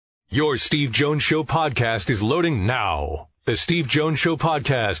Your Steve Jones Show podcast is loading now. The Steve Jones Show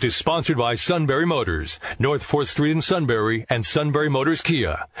podcast is sponsored by Sunbury Motors, North 4th Street in Sunbury, and Sunbury Motors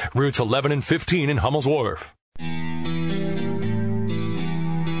Kia, routes 11 and 15 in Hummel's Wharf.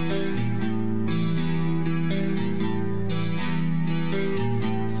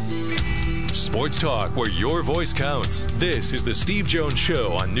 Sports talk where your voice counts. This is the Steve Jones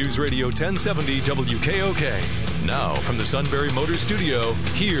Show on News Radio 1070 WKOK. Now from the Sunbury Motors studio,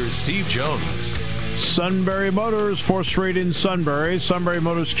 here's Steve Jones. Sunbury Motors, 4th Street in Sunbury. Sunbury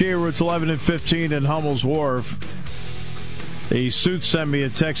Motors Kia, routes 11 and 15 in Hummel's Wharf. A suit sent me a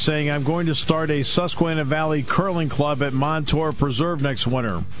text saying, I'm going to start a Susquehanna Valley curling club at Montour Preserve next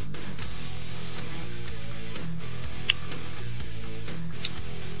winter.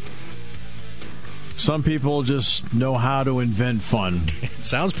 Some people just know how to invent fun. It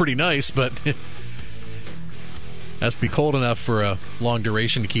sounds pretty nice, but it has to be cold enough for a long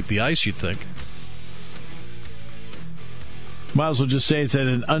duration to keep the ice, you'd think. Might as well just say it's at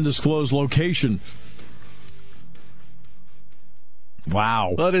an undisclosed location.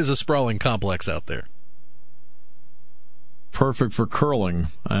 Wow. Well, it is a sprawling complex out there. Perfect for curling,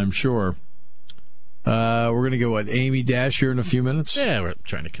 I'm sure. We're going to go at Amy Dash here in a few minutes. Yeah, we're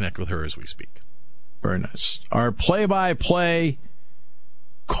trying to connect with her as we speak. Very nice. Our play-by-play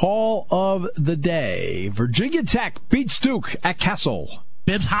call of the day. Virginia Tech beats Duke at Kessel.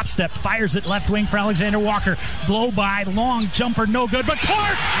 Bibbs hop step, fires it left wing for Alexander Walker. Blow by, long jumper, no good. But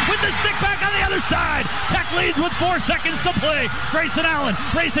Clark with the stick back on the other side. Tech leads with 4 seconds to play. Grayson Allen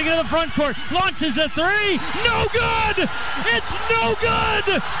racing into the front court. Launches a three. No good! It's no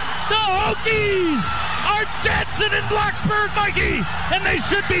good! The Hokies are dancing in Blacksburg, Mikey! And they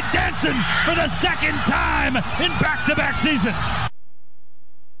should be dancing for the second time in back-to-back seasons.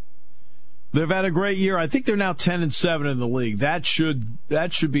 They've had a great year. I think they're now 10-7 in the league. That should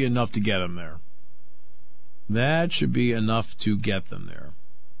be enough to get them there. That should be enough to get them there.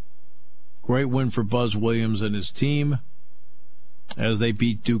 Great win for Buzz Williams and his team as they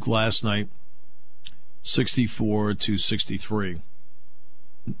beat Duke last night, 64-63.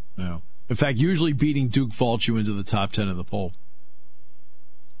 No. In fact, usually beating Duke vaults you into the top 10 of the poll.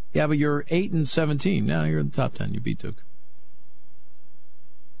 Yeah, but you're 8-17. Now you're in the top 10. You beat Duke.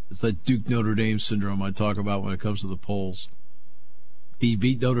 It's that Duke Notre Dame syndrome I talk about when it comes to the polls. You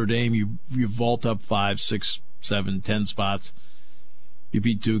beat Notre Dame, you vault up 5, 6, 7, 10 spots. You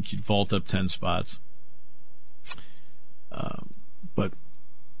beat Duke, you vault up 10 spots. But,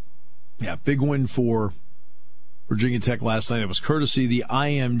 yeah, big win for Virginia Tech last night. It was courtesy of the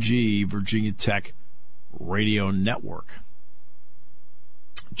IMG Virginia Tech Radio Network.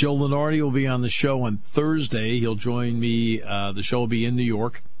 Joe Lenardi will be on the show on Thursday. He'll join me. The show will be in New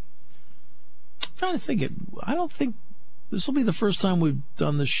York. I'm trying to think. I don't think this will be the first time we've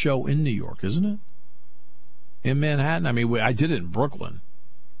done the show in New York, isn't it? In Manhattan? I mean, I did it in Brooklyn.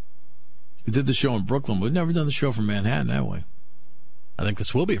 We did the show in Brooklyn. We've never done the show from Manhattan that way. I think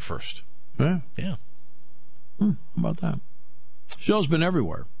this will be a first. Yeah. Yeah. How about that? Show's been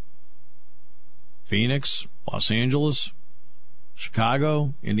everywhere. Phoenix, Los Angeles,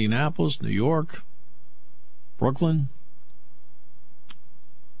 Chicago, Indianapolis, New York, Brooklyn,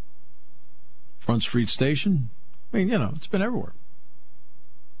 Front Street Station. I mean, it's been everywhere.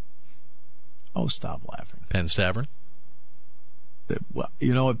 Oh, stop laughing. Penn's Tavern.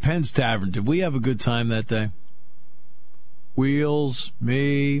 At Penn's Tavern, did we have a good time that day? Wheels,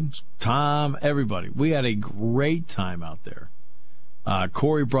 me, Tom, everybody. We had a great time out there.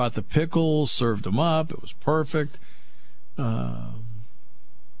 Corey brought the pickles, served them up. It was perfect. I'm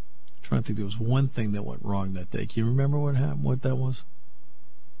trying to think. There was one thing that went wrong that day. Can you remember what happened? What that was?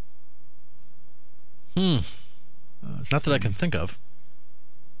 Not that I can think of.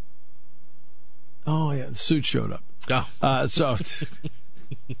 Oh yeah, the suit showed up. Oh. So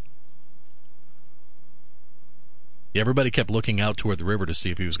everybody kept looking out toward the river to see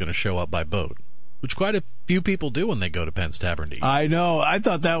if he was going to show up by boat, which quite a few people do when they go to Penn's Tavern to eat. I know. I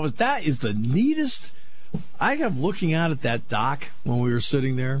thought that is the neatest. I kept looking out at that dock when we were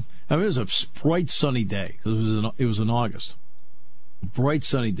sitting there. I mean, it was a bright, sunny day. It was in August. Bright,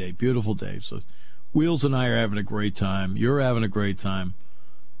 sunny day, beautiful day. So, Wheels and I are having a great time. You're having a great time.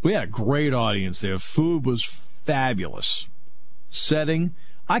 We had a great audience there. Food was fabulous. Setting.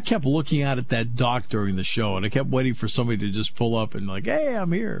 I kept looking out at that dock during the show, and I kept waiting for somebody to just pull up and hey,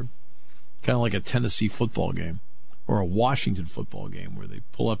 I'm here. Kind of like a Tennessee football game or a Washington football game where they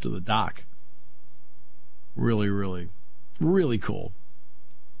pull up to the dock. Really, really, really cool.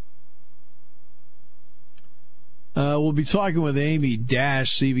 We'll be talking with Amy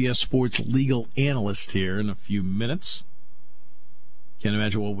Dash, CBS Sports legal analyst, here in a few minutes. Can't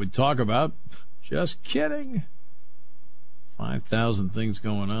imagine what we'd talk about. Just kidding. 5,000 things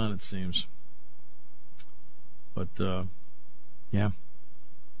going on, it seems. But, yeah.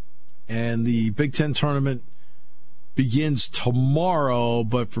 And the Big Ten tournament begins tomorrow,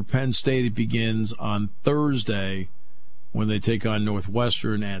 but for Penn State it begins on Thursday when they take on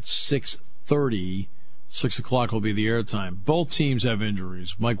Northwestern at 6:30. 6 o'clock will be the airtime. Both teams have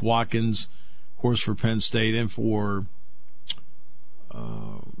injuries. Mike Watkins, of course, for Penn State, and for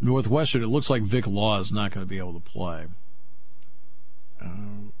Northwestern, it looks like Vic Law is not going to be able to play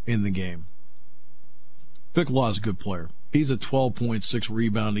in the game. Vic Law is a good player. He's a 12.6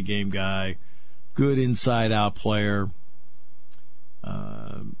 rebound a game guy, good inside-out player.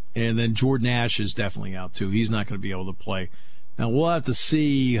 And then Jordan Ash is definitely out, too. He's not going to be able to play. Now, we'll have to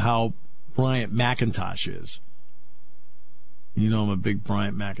see how Bryant McIntosh is. You know I'm a big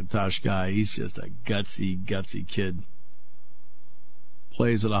Bryant McIntosh guy. He's just a gutsy kid.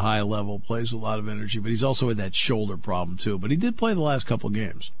 Plays at a high level, plays with a lot of energy, but he's also had that shoulder problem, too. But he did play the last couple of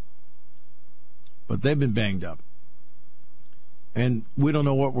games. But they've been banged up. And we don't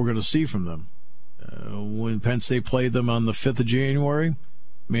know what we're going to see from them. When Penn State played them on the 5th of January,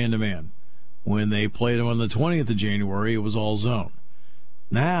 man-to-man. When they played them on the 20th of January, it was all zone.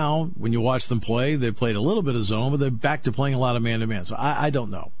 Now, when you watch them play, they played a little bit of zone, but they're back to playing a lot of man-to-man. So I don't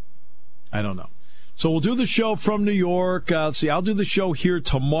know. So we'll do the show from New York. Let's see, I'll do the show here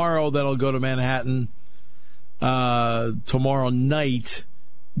tomorrow. Then I'll go to Manhattan tomorrow night.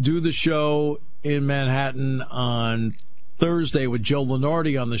 Do the show in Manhattan on Thursday with Joe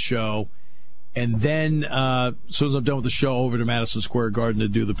Lunardi on the show. And then, as soon as I'm done with the show, over to Madison Square Garden to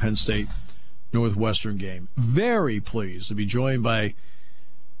do the Penn State Northwestern game. Very pleased to be joined by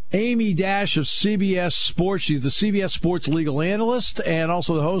Amy Dash of CBS Sports. She's the CBS Sports legal analyst and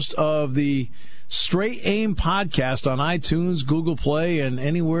also the host of the Straight Aim podcast on iTunes, Google Play, and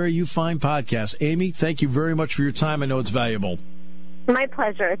anywhere you find podcasts. Amy, thank you very much for your time. I know it's valuable. My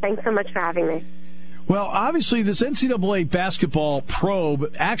pleasure. Thanks so much for having me. Well, obviously, this NCAA basketball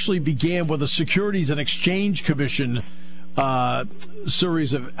probe actually began with a Securities and Exchange Commission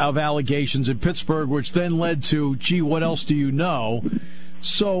series of allegations in Pittsburgh, which then led to, gee, what else do you know?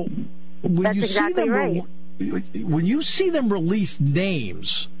 So when That's you exactly see them, right. When you see them release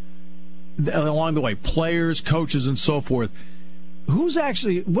names along the way, players, coaches, and so forth, what's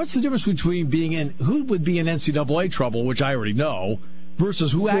the difference between who would be in NCAA trouble, which I already know,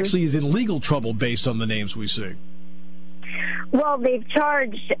 versus who actually is in legal trouble based on the names we see? Well, they've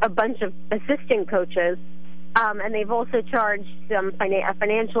charged a bunch of assistant coaches, and they've also charged a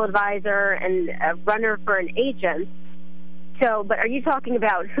financial advisor and a runner for an agent. So, but are you talking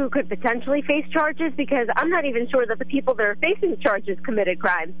about who could potentially face charges? Because I'm not even sure that the people that are facing charges committed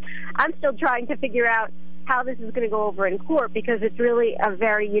crimes. I'm still trying to figure out how this is going to go over in court, because it's really a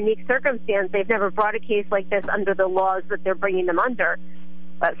very unique circumstance. They've never brought a case like this under the laws that they're bringing them under,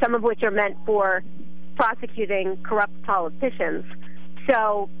 some of which are meant for prosecuting corrupt politicians.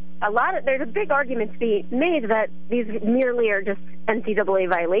 So there's a big argument to be made that these merely are just NCAA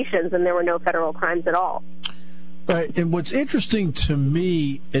violations and there were no federal crimes at all. Right, and what's interesting to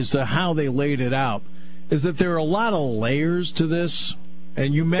me as to how they laid it out is that there are a lot of layers to this,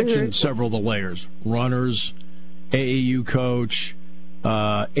 and you mentioned several of the layers: runners, AAU coach,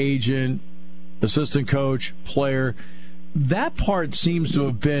 agent, assistant coach, player. That part seems to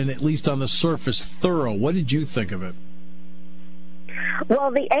have been, at least on the surface, thorough. What did you think of it?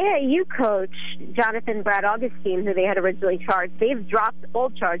 Well, the AAU coach, Jonathan Brad Augustine, who they had originally charged, they've dropped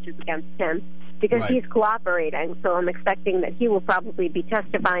all charges against him because he's cooperating. So I'm expecting that he will probably be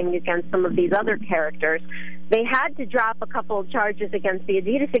testifying against some of these other characters. They had to drop a couple of charges against the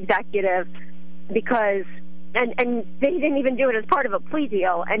Adidas executive because, and they didn't even do it as part of a plea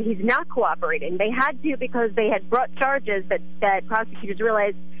deal, and he's not cooperating. They had to because they had brought charges that prosecutors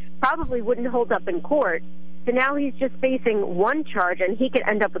realized probably wouldn't hold up in court. So now he's just facing one charge, and he could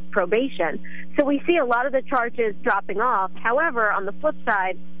end up with probation. So we see a lot of the charges dropping off. However, on the flip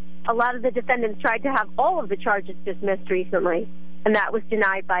side, a lot of the defendants tried to have all of the charges dismissed recently, and that was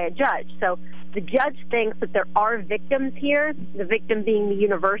denied by a judge. So the judge thinks that there are victims here, the victim being the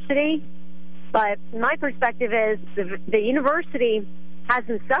university. But my perspective is the university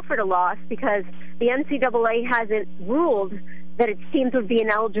hasn't suffered a loss because the NCAA hasn't ruled that its teams would be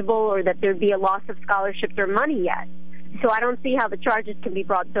ineligible or that there would be a loss of scholarships or money yet. So I don't see how the charges can be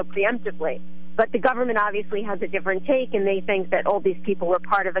brought so preemptively. But the government obviously has a different take, and they think that all these people were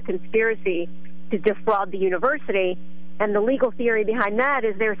part of a conspiracy to defraud the university. And the legal theory behind that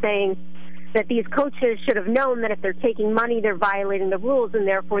is they're saying that these coaches should have known that if they're taking money, they're violating the rules, and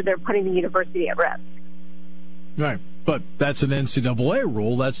therefore they're putting the university at risk. Right. But that's an NCAA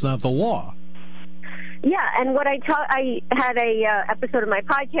rule. That's not the law. Yeah, and what I had a episode of my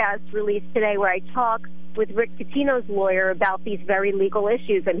podcast released today where I talk with Rick Pitino's lawyer about these very legal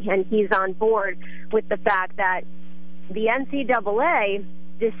issues, and he's on board with the fact that the NCAA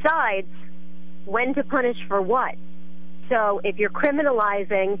decides when to punish for what. So if you're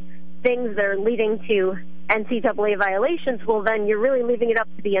criminalizing things that are leading to NCAA violations, well, then you're really leaving it up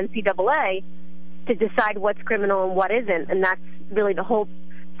to the NCAA to decide what's criminal and what isn't, and that's really the whole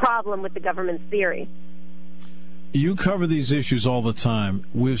problem with the government's theory. You cover these issues all the time.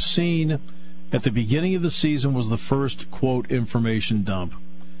 We've seen at the beginning of the season was the first, quote, information dump.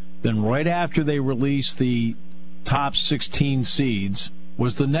 Then right after they released the top 16 seeds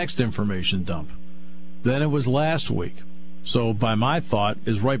was the next information dump. Then it was last week. So by my thought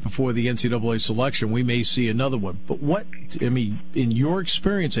is right before the NCAA selection, we may see another one. But what, I mean, in your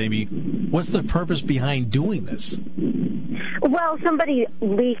experience, Amy, what's the purpose behind doing this? Well, somebody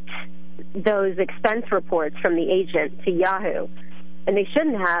leaked those expense reports from the agent to Yahoo, and they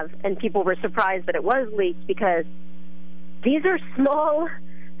shouldn't have, and people were surprised that it was leaked because these are small,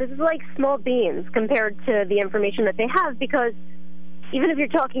 this is like small beans compared to the information that they have, because even if you're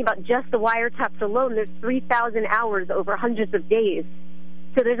talking about just the wiretaps alone, there's 3,000 hours over hundreds of days.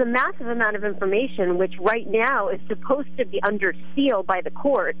 So there's a massive amount of information which right now is supposed to be under seal by the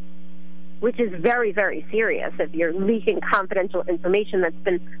court, which is very, very serious if you're leaking confidential information that's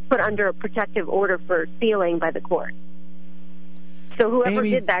been put under a protective order for sealing by the court. So whoever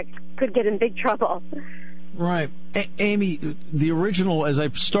did that could get in big trouble. Right. Amy, the original, as I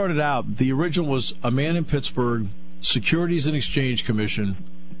started out, the original was a man in Pittsburgh, Securities and Exchange Commission,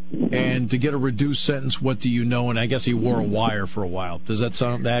 and to get a reduced sentence, what do you know? And I guess he wore a wire for a while. Does that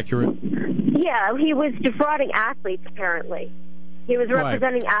sound accurate? Yeah, he was defrauding athletes, apparently. He was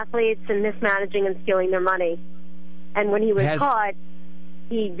representing athletes and mismanaging and stealing their money. And when he was caught,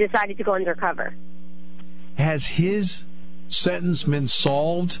 he decided to go undercover. Has his sentence been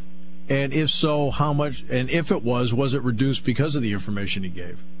solved? And if so, how much? And if it was it reduced because of the information he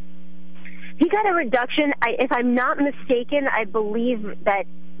gave? He got a reduction. If I'm not mistaken, I believe that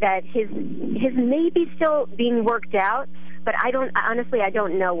his may be still being worked out, but I don't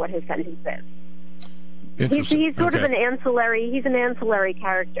know what his sentence is. He's sort of an ancillary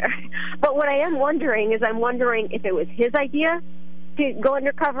character. But what I am wondering is if it was his idea to go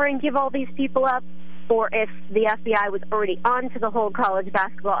undercover and give all these people up, or if the FBI was already onto the whole college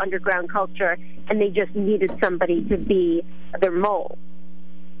basketball underground culture and they just needed somebody to be their mole.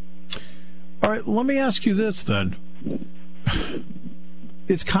 All right, let me ask you this then.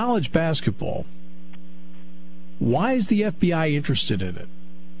 It's college basketball. Why is the FBI interested in it?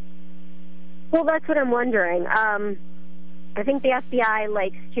 Well, that's what I'm wondering. I think the FBI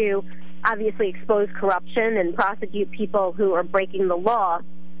likes to obviously expose corruption and prosecute people who are breaking the law.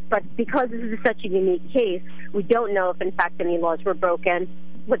 But because this is such a unique case, we don't know if, in fact, any laws were broken.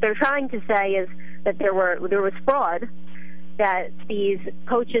 What they're trying to say is that there was fraud, that these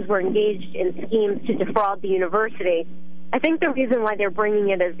coaches were engaged in schemes to defraud the university. I think the reason why they're bringing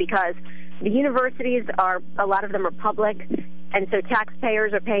it is because the universities a lot of them are public, and so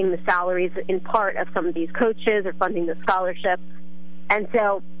taxpayers are paying the salaries in part of some of these coaches or funding the scholarships. And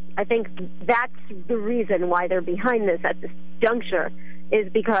so I think that's the reason why they're behind this at this juncture, is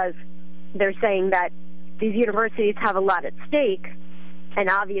because they're saying that these universities have a lot at stake, and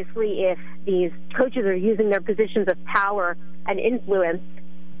obviously if these coaches are using their positions of power and influence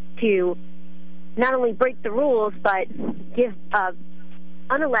to not only break the rules but give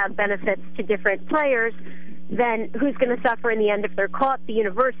unallowed benefits to different players, then who's going to suffer in the end if they're caught? The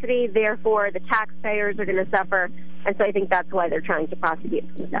university. Therefore, the taxpayers are going to suffer. And so I think that's why they're trying to prosecute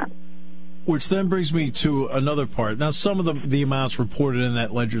some stuff. Which then brings me to another part. Now, some of the amounts reported in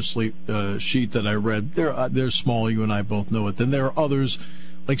that legislate sheet that I read, they're small. You and I both know it. Then there are others,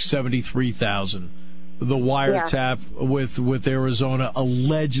 like $73,000. The wiretap with Arizona,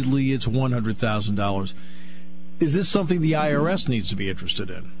 allegedly it's $100,000. Is this something the IRS needs to be interested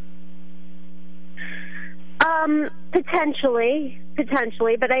in? Potentially,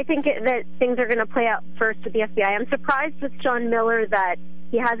 but I think that things are going to play out first with the FBI. I'm surprised with Sean Miller that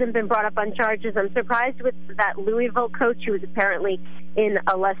he hasn't been brought up on charges. I'm surprised with that Louisville coach who was apparently in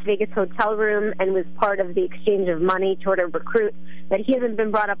a Las Vegas hotel room and was part of the exchange of money toward a recruit, that he hasn't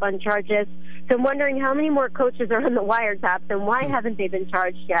been brought up on charges. So I'm wondering how many more coaches are on the wiretaps and why haven't they been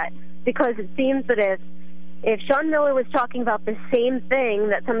charged yet? Because it seems that if Sean Miller was talking about the same thing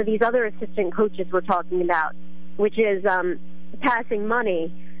that some of these other assistant coaches were talking about, which is passing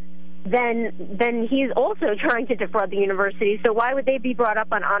money, then he's also trying to defraud the university. So why would they be brought up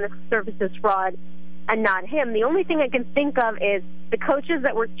on honest services fraud and not him. The only thing I can think of is the coaches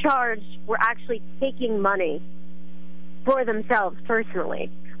that were charged were actually taking money for themselves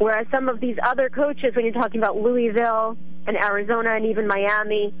personally, whereas some of these other coaches, when you're talking about Louisville and Arizona and even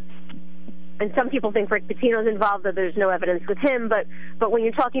Miami, and some people think Rick Pitino's involved, though there's no evidence with him, but when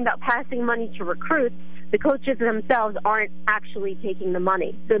you're talking about passing money to recruits, the coaches themselves aren't actually taking the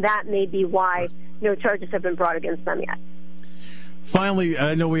money. So that may be why no charges have been brought against them yet. Finally,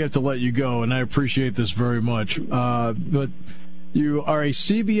 I know we have to let you go, and I appreciate this very much, but you are a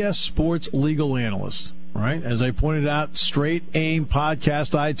CBS Sports legal analyst, right? As I pointed out, Straight Aim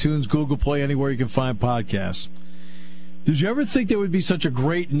Podcast, iTunes, Google Play, anywhere you can find podcasts. Did you ever think there would be such a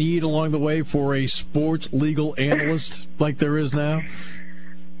great need along the way for a sports legal analyst like there is now?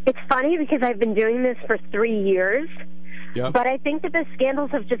 It's funny because I've been doing this for 3 years, Yep. but I think that the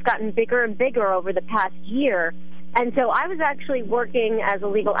scandals have just gotten bigger and bigger over the past year. And so I was actually working as a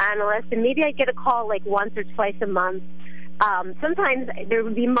legal analyst, and maybe I'd get a call like once or twice a month. Sometimes there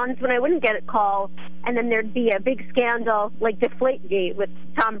would be months when I wouldn't get a call, and then there'd be a big scandal like Deflategate with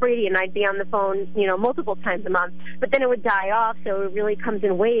Tom Brady, and I'd be on the phone, multiple times a month. But then it would die off, so it really comes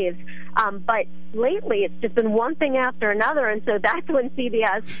in waves. But lately, it's just been one thing after another, and so that's when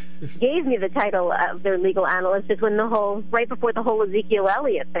CBS gave me the title of their legal analyst, is when right before the whole Ezekiel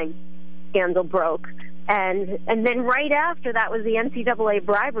Elliott scandal broke. And then right after that was the NCAA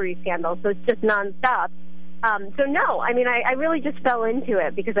bribery scandal, so it's just nonstop. So no, I really just fell into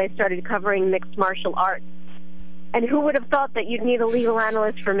it because I started covering mixed martial arts. And who would have thought that you'd need a legal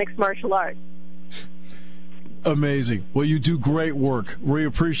analyst for mixed martial arts? Amazing. Well, you do great work. We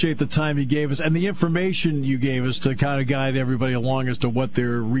appreciate the time you gave us and the information you gave us to kind of guide everybody along as to what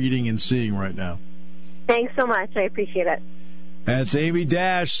they're reading and seeing right now. Thanks so much. I appreciate it. That's Amy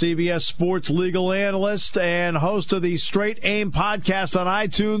Dash, CBS Sports legal analyst and host of the Straight Aim podcast on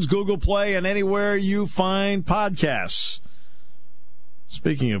iTunes, Google Play, and anywhere you find podcasts.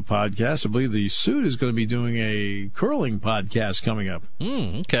 Speaking of podcasts, I believe the Suit is going to be doing a curling podcast coming up.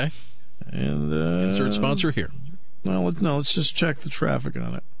 Okay. And insert sponsor here. Well, no, let's just check the traffic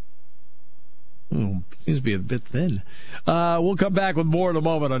on it. Seems to be a bit thin. We'll come back with more in a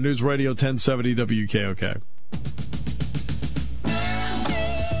moment on News Radio 1070 WKOK.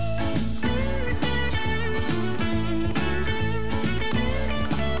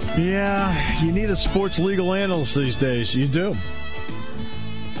 Yeah, you need a sports legal analyst these days. You do.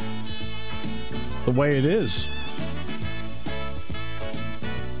 It's the way it is.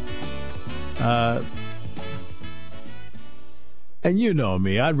 And you know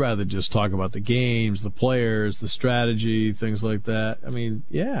me, I'd rather just talk about the games, the players, the strategy, things like that.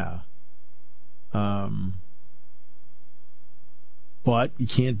 Yeah. But you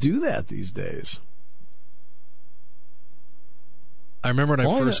can't do that these days. I remember when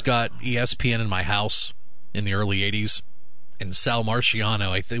I first got ESPN in my house in the early 80s, and Sal Marciano,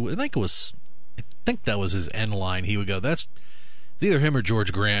 I think that was his end line. He would go, it's either him or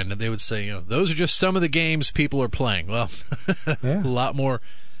George Grand, and they would say, those are just some of the games people are playing. Well, yeah. a lot more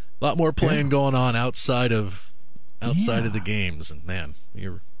playing going on outside of the games, and man,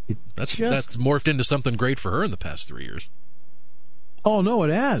 that's morphed into something great for her in the past 3 years. Oh no,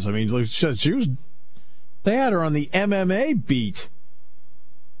 it has. They had her on the MMA beat.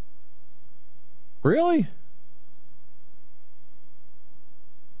 Really?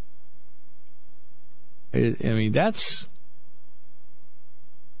 That's...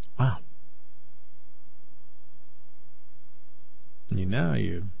 Wow. You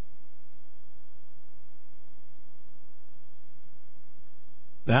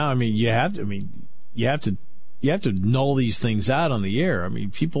have to null these things out on the air.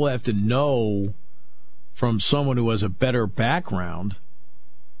 People have to know from someone who has a better background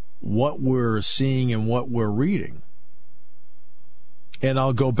what we're seeing and what we're reading. And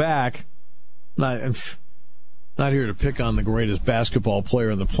I'll go back. I'm not here to pick on the greatest basketball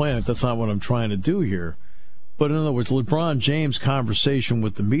player on the planet. That's not what I'm trying to do here. But in other words, LeBron James' conversation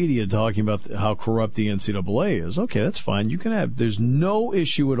with the media talking about how corrupt the NCAA is. Okay, that's fine. You can have. There's no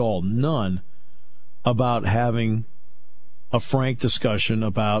issue at all, none, about having a frank discussion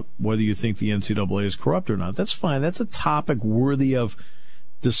about whether you think the NCAA is corrupt or not. That's fine. That's a topic worthy of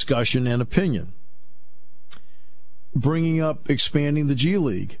discussion and opinion. Bringing up expanding the G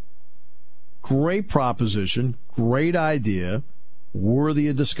League. Great proposition, great idea, worthy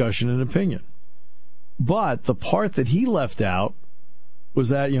of discussion and opinion. But the part that he left out was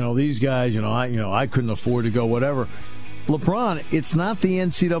that, these guys, I couldn't afford to go, whatever. LeBron, it's not the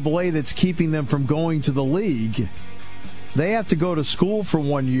NCAA that's keeping them from going to the league. They have to go to school for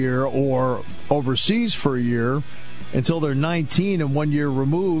 1 year or overseas for a year until they're 19 and 1 year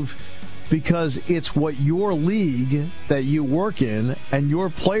removed because it's what your league that you work in and your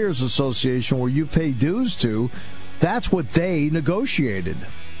players association where you pay dues to, that's what they negotiated.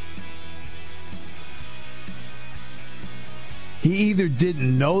 He either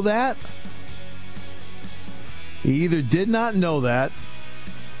didn't know that, he either did not know that,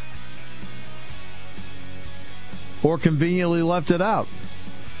 or conveniently left it out.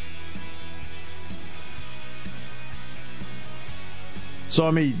 So,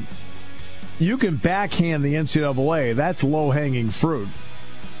 I mean, you can backhand the NCAA. That's low-hanging fruit.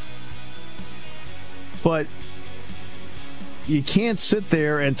 But you can't sit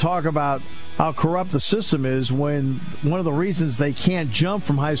there and talk about how corrupt the system is when one of the reasons they can't jump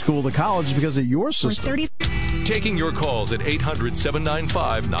from high school to college is because of your system. Taking your calls at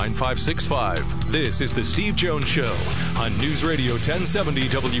 800-795-9565. This is the Steve Jones Show on News Radio 1070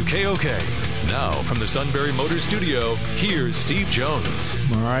 WKOK. Now from the Sunbury Motors Studio, here's Steve Jones.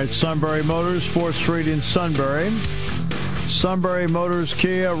 All right, Sunbury Motors, 4th Street in Sunbury. Sunbury Motors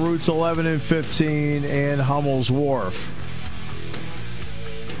Kia, routes 11 and 15 in Hummel's Wharf.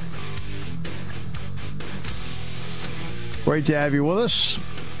 Great to have you with us.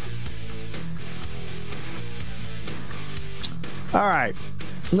 All right,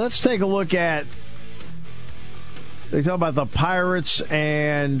 let's take a look at, they talk about the Pirates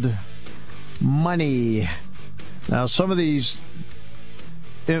and money. Now, some of this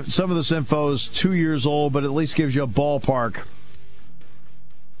info is 2 years old, but at least gives you a ballpark.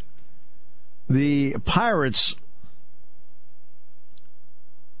 The Pirates'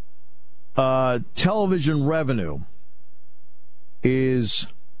 television revenue is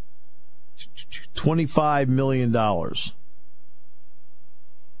 $25 million.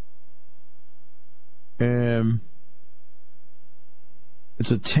 It's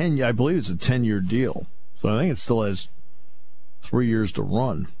a 10. I believe it's a 10-year deal. So I think it still has 3 years to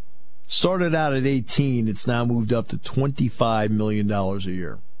run. Started out at 18. It's now moved up to $25 million a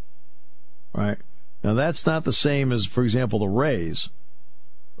year. Right? Now that's not the same as, for example, the Rays.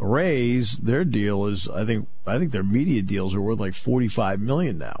 The Rays, their deal is, I think their media deals are worth like $45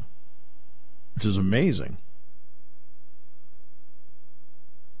 million now, which is amazing.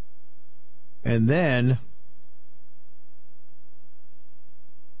 And then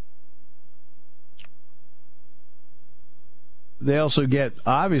they also get,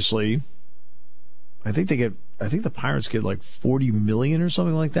 obviously, I think the Pirates get like $40 million or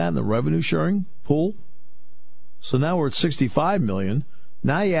something like that in the revenue sharing pool. So now we're at $65 million.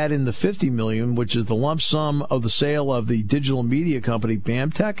 Now you add in the $50 million, which is the lump sum of the sale of the digital media company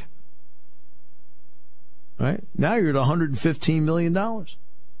BAMTech. Right? Now you're at $115 million.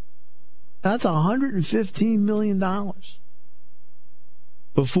 That's $115 million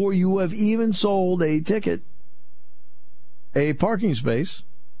before you have even sold a ticket, a parking space,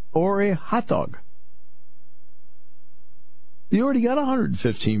 or a hot dog. You already got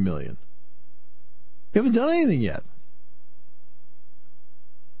 $115 million. You haven't done anything yet.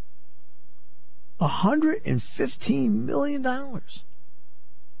 $115 million.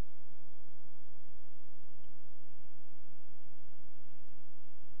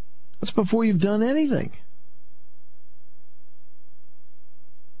 That's before you've done anything.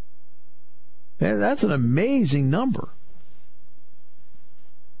 That's an amazing number.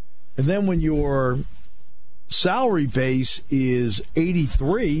 And then when your salary base is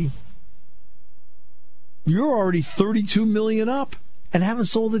 83, you're already $32 million up and haven't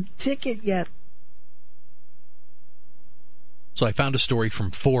sold a ticket yet. So I found a story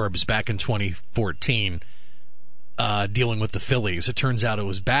from Forbes back in 2014 dealing with the Phillies. It turns out it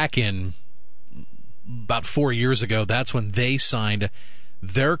was back in about 4 years ago. That's when they signed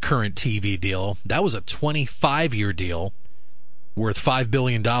their current TV deal. That was a 25-year deal worth $5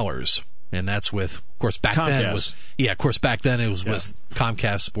 billion. And that's with, of course, back Comcast. then it was, back then it was with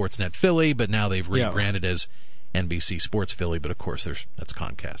Comcast Sportsnet Philly, but now they've rebranded as NBC Sports Philly. But of course, that's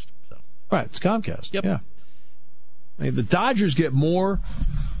Comcast. So. Right, it's Comcast. Yep. Yeah. I mean, the Dodgers get more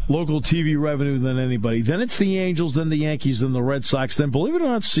local TV revenue than anybody. Then it's the Angels, then the Yankees, then the Red Sox, then, believe it or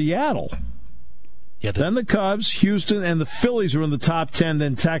not, Seattle. Yeah, then the Cubs, Houston, and the Phillies are in the top 10,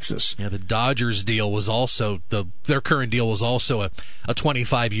 then Texas. Yeah, the Dodgers deal was also, their current deal was also a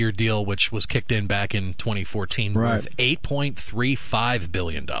 25-year deal, which was kicked in back in 2014 worth $8.35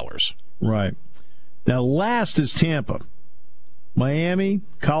 billion. Right. Now, last is Tampa. Miami,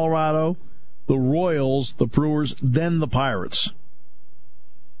 Colorado, the Royals, the Brewers, then the Pirates.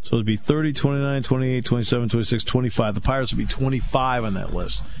 So it'd be 30, 29, 28, 27, 26, 25. The Pirates would be 25 on that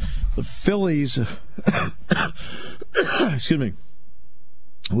list. The Phillies, excuse me,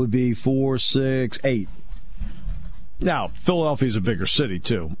 would be 4, 6, 8. Now, Philadelphia's a bigger city,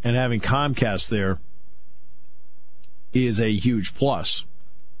 too, and having Comcast there is a huge plus.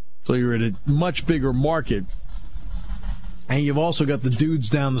 So you're in a much bigger market, and you've also got the dudes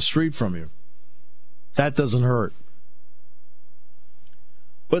down the street from you. That doesn't hurt.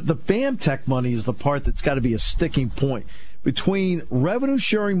 But the BAMTech money is the part that's got to be a sticking point. Between revenue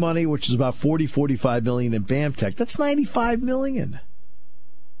sharing money, which is about $45 million, and BAMTech, that's $95 million.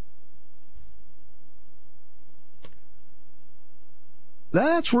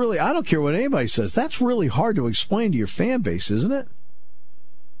 That's really, I don't care what anybody says, that's really hard to explain to your fan base, isn't it?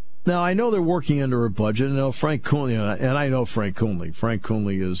 Now, I know they're working under a budget. I know Frank Coonley, and I know Frank Coonley. Frank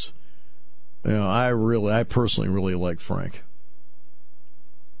Coonley is, I personally really like Frank.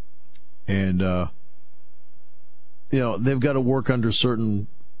 And, they've got to work under certain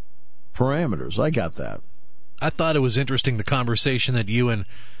parameters. I got that. I thought it was interesting, the conversation that you and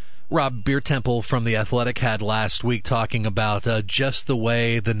Rob Biertemple from The Athletic had last week, talking about just the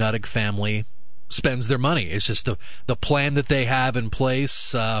way the Nuttig family spends their money. It's just the plan that they have in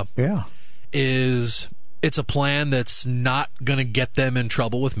place it's a plan that's not going to get them in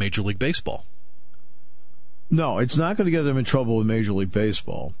trouble with Major League Baseball. No, it's not going to get them in trouble with Major League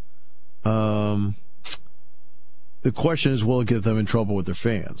Baseball. The question is, will it get them in trouble with their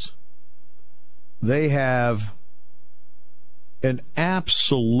fans? They have an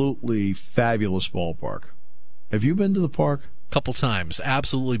absolutely fabulous ballpark. Have you been to the park? A couple times.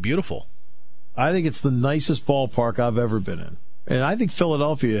 Absolutely beautiful. I think it's the nicest ballpark I've ever been in. And I think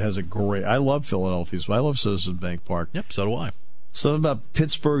Philadelphia has I love Philadelphia. I love Citizens Bank Park. Yep, so do I. Something about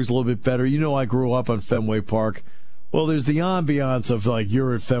Pittsburgh's a little bit better. I grew up on Fenway Park. Well, there's the ambiance of,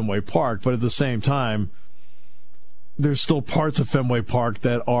 you're at Fenway Park, but at the same time, there's still parts of Fenway Park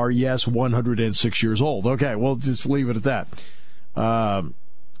that are, 106 years old. Okay, well, just leave it at that.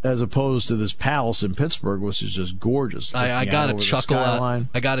 As opposed to this palace in Pittsburgh, which is just gorgeous. I got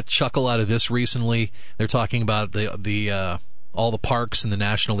a chuckle out of this recently. They're talking about the all the parks in the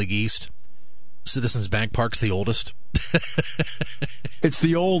National League East. Citizens Bank Park's the oldest. It's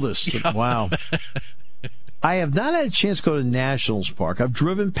the oldest. Yeah. Wow. I have not had a chance to go to Nationals Park. I've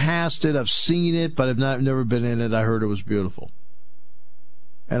driven past it, I've seen it, but I've never been in it. I heard it was beautiful.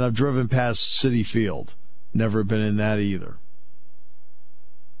 And I've driven past Citi Field. Never been in that either.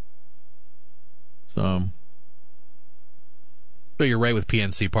 So, but you're right with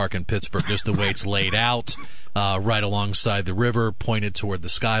PNC Park in Pittsburgh, just the way it's laid out, right alongside the river, pointed toward the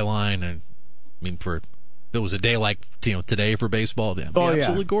skyline. And I mean, if it was a day like today for baseball, it'd be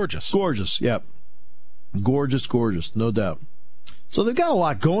absolutely gorgeous. Gorgeous, yep. Gorgeous, no doubt. So they've got a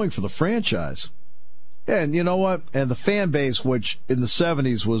lot going for the franchise. And you know what? And the fan base, which in the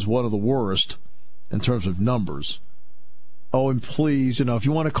 70s was one of the worst in terms of numbers. Oh, and please, if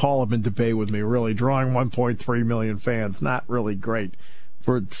you want to call up and debate with me, really, drawing 1.3 million fans, not really great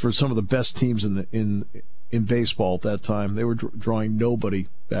for some of the best teams in baseball at that time. They were drawing nobody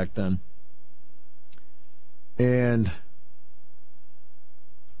back then. And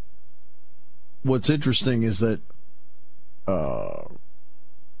what's interesting is that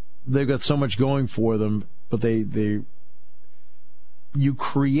they've got so much going for them, but you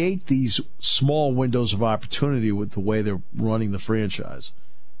create these small windows of opportunity with the way they're running the franchise.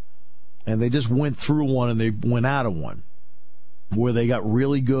 And they just went through one and they went out of one where they got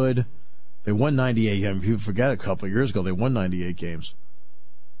really good. They won 98 games. People forget a couple of years ago they won 98 games.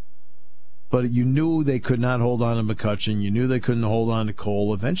 But you knew they could not hold on to McCutchen. You knew they couldn't hold on to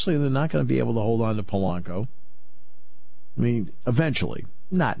Cole. Eventually they're not going to be able to hold on to Polanco. I mean, eventually.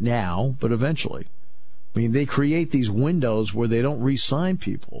 Not now, but eventually. I mean, they create these windows where they don't re-sign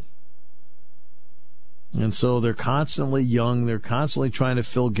people. And so they're constantly young. They're constantly trying to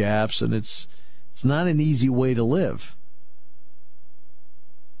fill gaps, and it's not an easy way to live.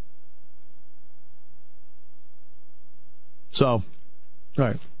 So, all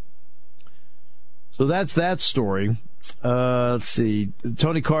right. So that's that story. Let's see.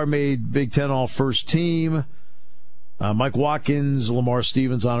 Tony Carr made Big Ten All-First Team. Mike Watkins, Lamar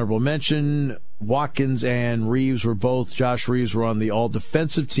Stevens, honorable mention. Watkins and Reeves Josh Reeves were on the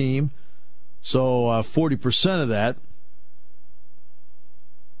all-defensive team. So 40% of that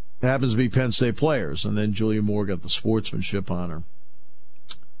happens to be Penn State players. And then Julia Moore got the sportsmanship honor.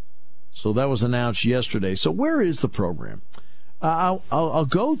 So that was announced yesterday. So where is the program? I'll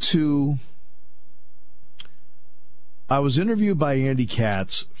go to... I was interviewed by Andy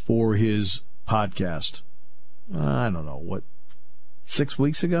Katz for his podcast. I don't know, 6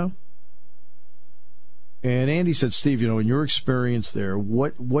 weeks ago? And Andy said, Steve, in your experience there,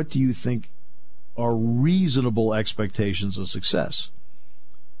 what do you think are reasonable expectations of success?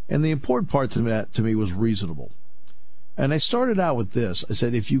 And the important part to me was reasonable. And I started out with this. I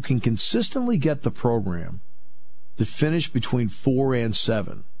said, if you can consistently get the program to finish between 4 and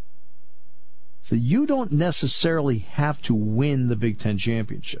 7, so you don't necessarily have to win the Big Ten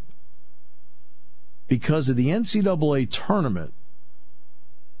championship. Because of the NCAA tournament,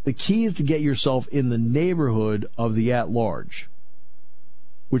 the key is to get yourself in the neighborhood of the at-large,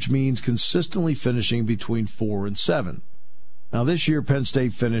 which means consistently finishing between 4 and 7. Now, this year, Penn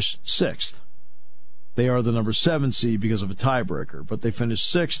State finished 6th. They are the number 7 seed because of a tiebreaker, but they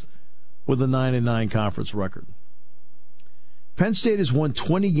finished 6th with a 9-9 conference record. Penn State has won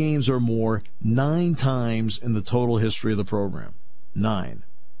 20 games or more 9 times in the total history of the program. 9.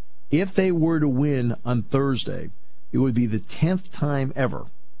 If they were to win on Thursday, it would be the 10th time ever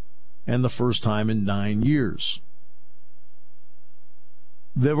and the first time in 9 years.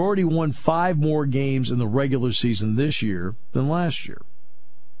 They've already won 5 more games in the regular season this year than last year.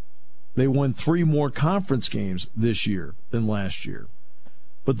 They won 3 more conference games this year than last year.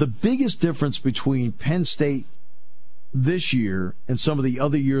 But the biggest difference between Penn State this year and some of the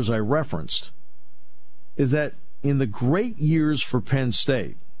other years I referenced is that in the great years for Penn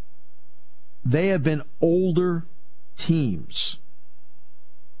State, they have been older teams.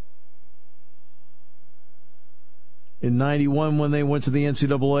 In 91, when they went to the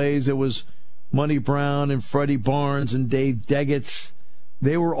NCAAs, it was Money Brown and Freddie Barnes and Dave Deggets.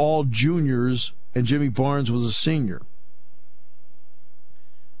 They were all juniors, and Jimmy Barnes was a senior.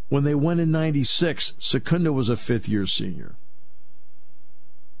 When they went in 96, Secunda was a fifth-year senior.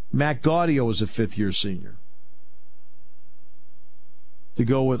 Matt Gaudio was a fifth-year senior. To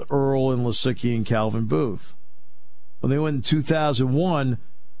go with Earl and Lasicky and Calvin Booth. When they went in 2001,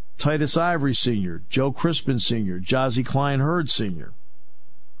 Titus Ivory Sr., Joe Crispin Sr., Jazzy Klein-Hurd Sr.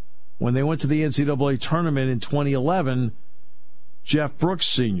 When they went to the NCAA tournament in 2011, Jeff Brooks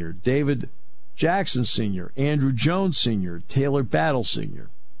Sr., David Jackson Sr., Andrew Jones Sr., Taylor Battle Sr.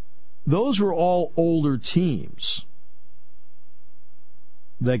 Those were all older teams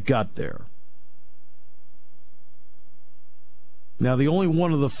that got there. Now, the only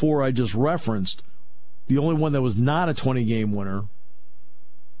one of the 4 I just referenced, the only one that was not a 20-game winner,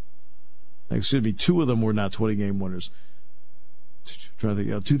 2 of them were not 20-game winners. I'm trying to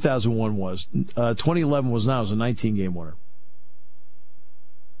think, 2001 was. 2011 was not. It was a 19-game winner.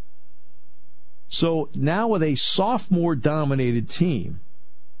 So now with a sophomore-dominated team,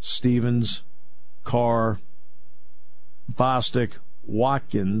 Stevens, Carr, Bostic,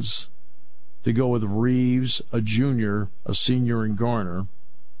 Watkins, to go with Reeves, a junior, a senior in Garner,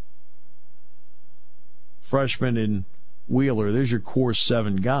 freshman in Wheeler. There's your core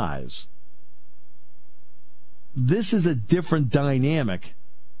 7 guys. This is a different dynamic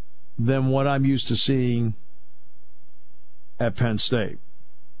than what I'm used to seeing at Penn State.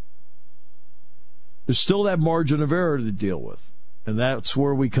 There's still that margin of error to deal with. And that's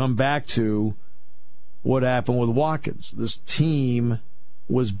where we come back to what happened with Watkins. This team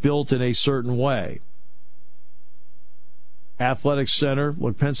was built in a certain way. Athletic center.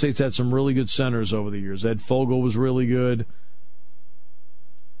 Look, Penn State's had some really good centers over the years. Ed Fogel was really good.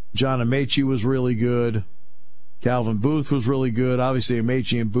 John Amaechi was really good. Calvin Booth was really good. Obviously,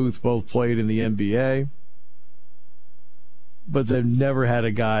 Amaechi and Booth both played in the NBA. But they've never had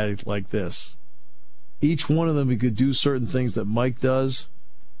a guy like this. Each one of them could do certain things that Mike does,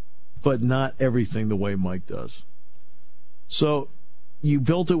 but not everything the way Mike does. So you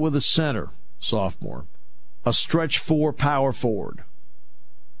built it with a center, sophomore, a stretch 4 power forward,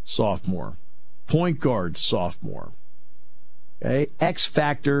 sophomore, point guard, sophomore, okay? X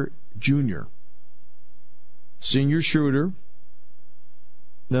factor, junior, senior shooter,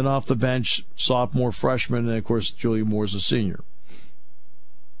 then off the bench, sophomore, freshman, and of course Julian Moore's a senior.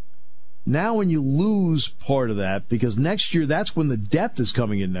 Now when you lose part of that, because next year, that's when the depth is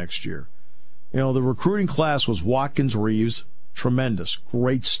coming in next year. You know, the recruiting class was Watkins, Reeves, tremendous,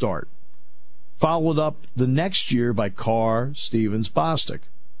 great start. Followed up the next year by Carr, Stevens, Bostic.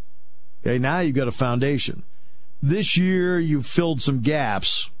 Okay, now you've got a foundation. This year, you've filled some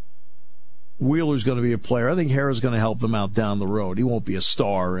gaps. Wheeler's going to be a player. I think Harrah's going to help them out down the road. He won't be a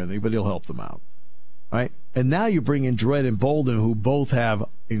star or anything, but he'll help them out. Right? And now you bring in Dredd and Bolden, who both have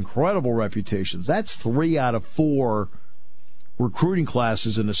incredible reputations. That's 3 out of 4 recruiting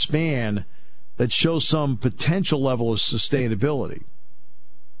classes in a span that shows some potential level of sustainability.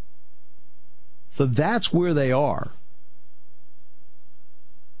 So that's where they are.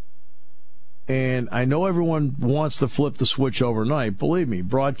 And I know everyone wants to flip the switch overnight. Believe me,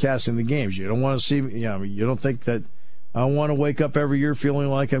 broadcasting the games, you don't want to see, you don't think that I want to wake up every year feeling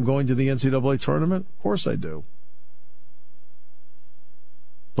like I'm going to the NCAA tournament? Of course I do.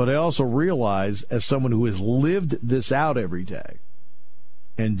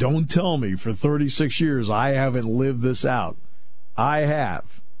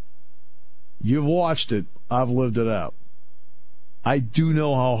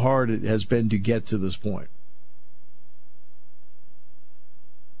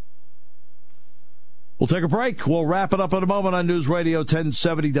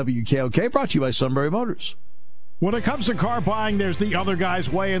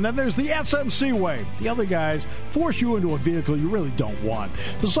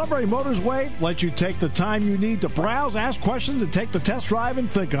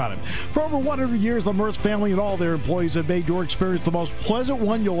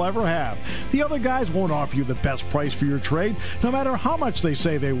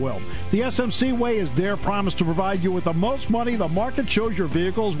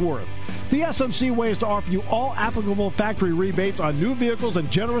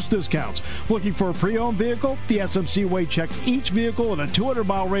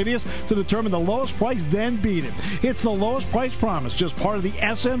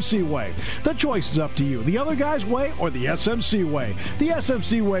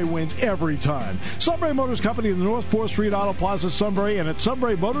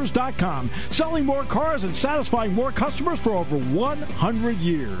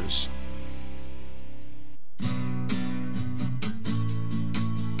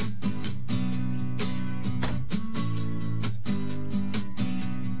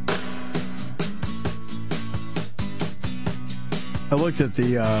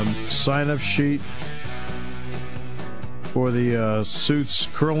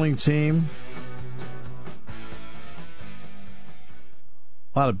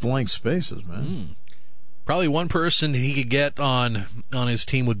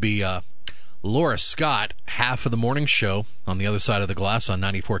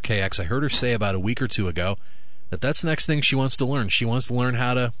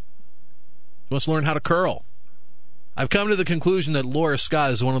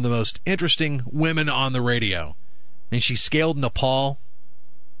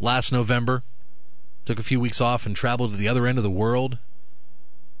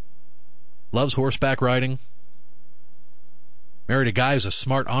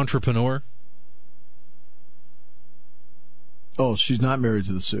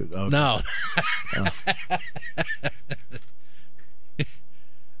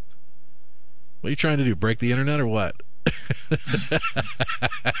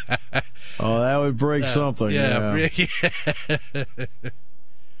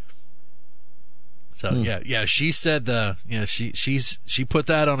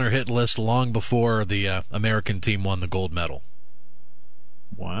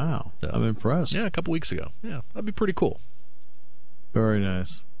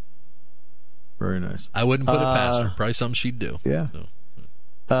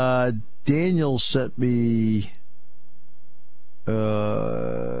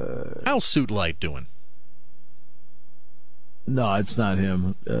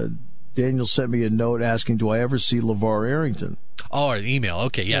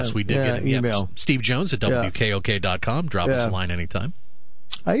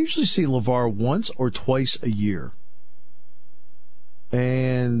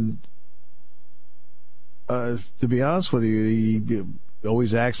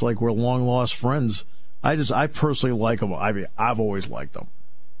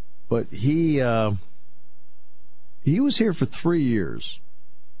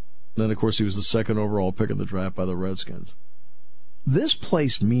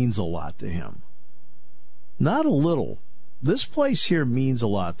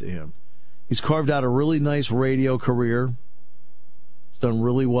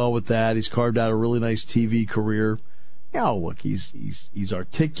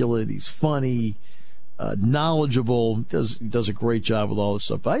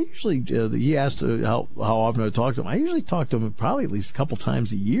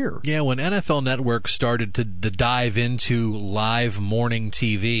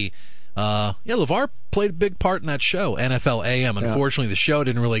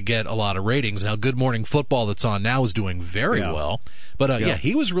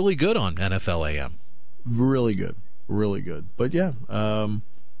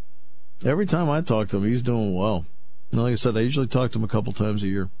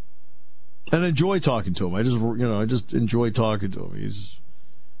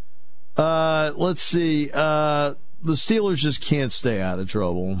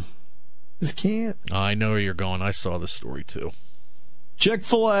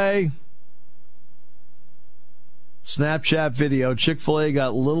 Snapchat video. Chick-fil-A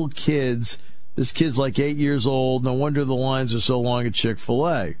got little kids. This kid's like 8 years old. No wonder the lines are so long at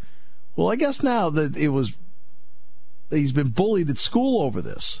Chick-fil-A. Well, I guess now that he's been bullied at school over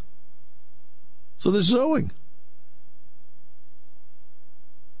this. So they're suing.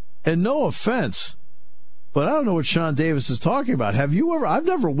 And no offense, but I don't know what Sean Davis is talking about. Have you ever? I've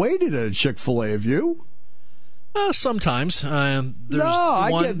never waited at a Chick-fil-A. Have you? Sometimes. There's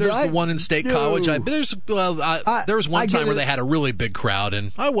the one in State College. There was one time where they had a really big crowd,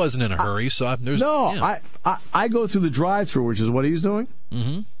 and I wasn't in a hurry. I go through the drive-thru, which is what he's doing.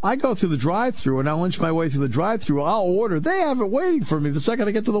 Mm-hmm. I go through the drive-thru, and I'll inch my way through the drive-thru. I'll order. They have it waiting for me the second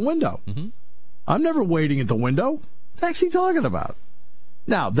I get to the window. Mm-hmm. I'm never waiting at the window. What the heck's he talking about?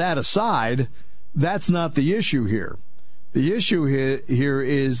 Now, that aside, that's not the issue here. The issue here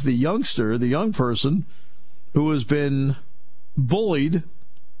is the youngster, the young person, who has been bullied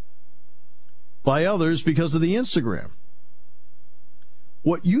by others because of the Instagram.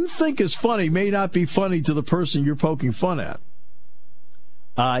 What you think is funny may not be funny to the person you're poking fun at.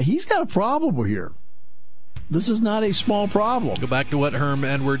 He's got a problem here. This is not a small problem. Go back to what Herm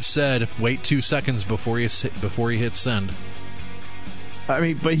Edwards said. Wait 2 seconds before he hits send. I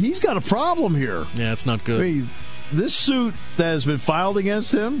mean, but he's got a problem here. Yeah, it's not good. I mean, this suit that has been filed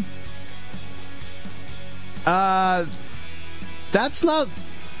against him, that's not...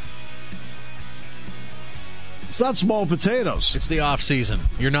 It's not small potatoes. It's the off season.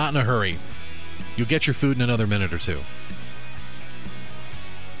 You're not in a hurry. You'll get your food in another minute or two.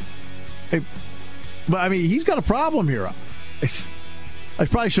 Hey, but, I mean, he's got a problem here. I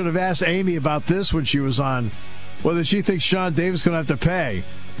probably should have asked Amy about this when she was on, whether she thinks Sean Davis is going to have to pay.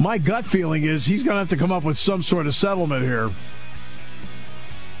 My gut feeling is he's going to have to come up with some sort of settlement here.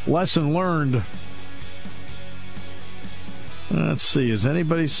 Lesson learned. Let's see. Has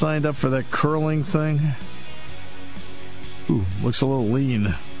anybody signed up for that curling thing? Ooh, looks a little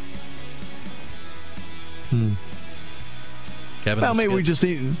lean. Kevin, well, maybe we just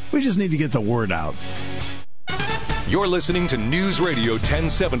need to get the word out. You're listening to News Radio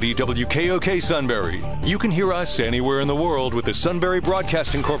 1070 WKOK Sunbury. You can hear us anywhere in the world with the Sunbury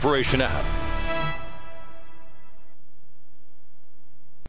Broadcasting Corporation app.